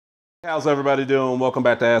How's everybody doing? Welcome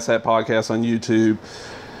back to Asshat Podcast on YouTube.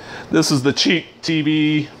 This is the Cheap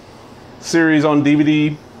TV series on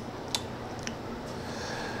DVD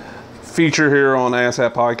feature here on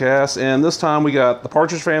Asshat Podcast, and this time we got the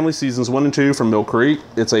Partridge Family seasons 1 and 2 from Mill Creek.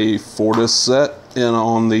 It's a 4-disc set, and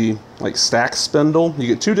on the stack spindle, you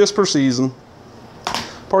get 2 discs per season.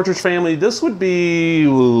 Partridge Family. This would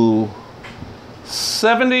be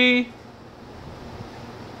 70.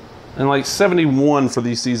 And 71 for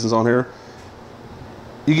these seasons on here.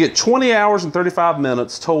 You get 20 hours and 35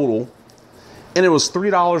 minutes total, and it was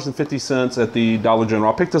 $3.50 at the Dollar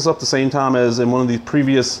General. I picked this up the same time as in one of the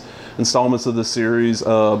previous installments of this series.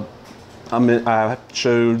 I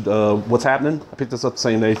showed What's Happening. I picked this up the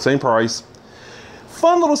same day, same price.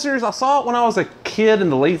 Fun little series. I saw it when I was a kid in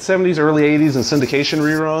the late 70s, early 80s in syndication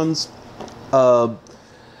reruns.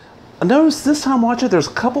 I noticed this time watching it, there's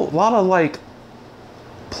a lot of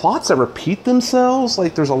plots that repeat themselves.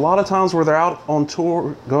 There's a lot of times where they're out on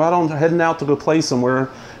tour, heading out to go play somewhere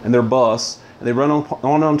in their bus, and they run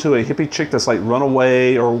onto a hippie chick that's run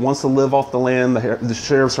away or wants to live off the land. The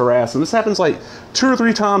sheriff's harassed, and this happens 2 or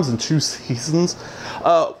 3 times in 2 seasons.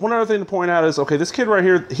 One other thing to point out is, okay, this kid right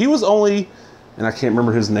here, he was only, and I can't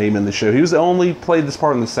remember his name in the show, he was the only played this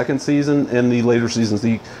part in the 2nd season. In the later seasons,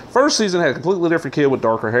 the 1st season had a completely different kid with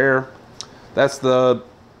darker hair. That's the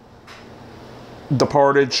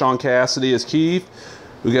departed Sean Cassidy as Keith.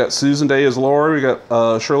 We got Susan Day as Laurie. We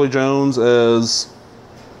got Shirley Jones as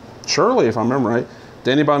Shirley, if I remember right.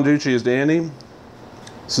 Danny Bonducci as Danny.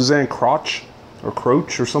 Suzanne Croach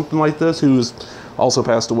or something like this, who's also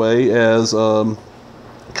passed away, as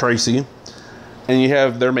Tracy. And you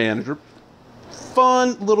have their manager.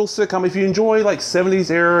 Fun little sitcom. If you enjoy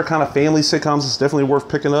 70s era kind of family sitcoms, it's definitely worth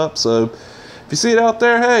picking up. So if you see it out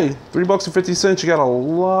there, hey, $3.50. You got a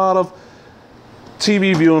lot of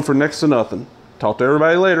TV viewing for next to nothing. Talk to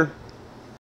everybody later.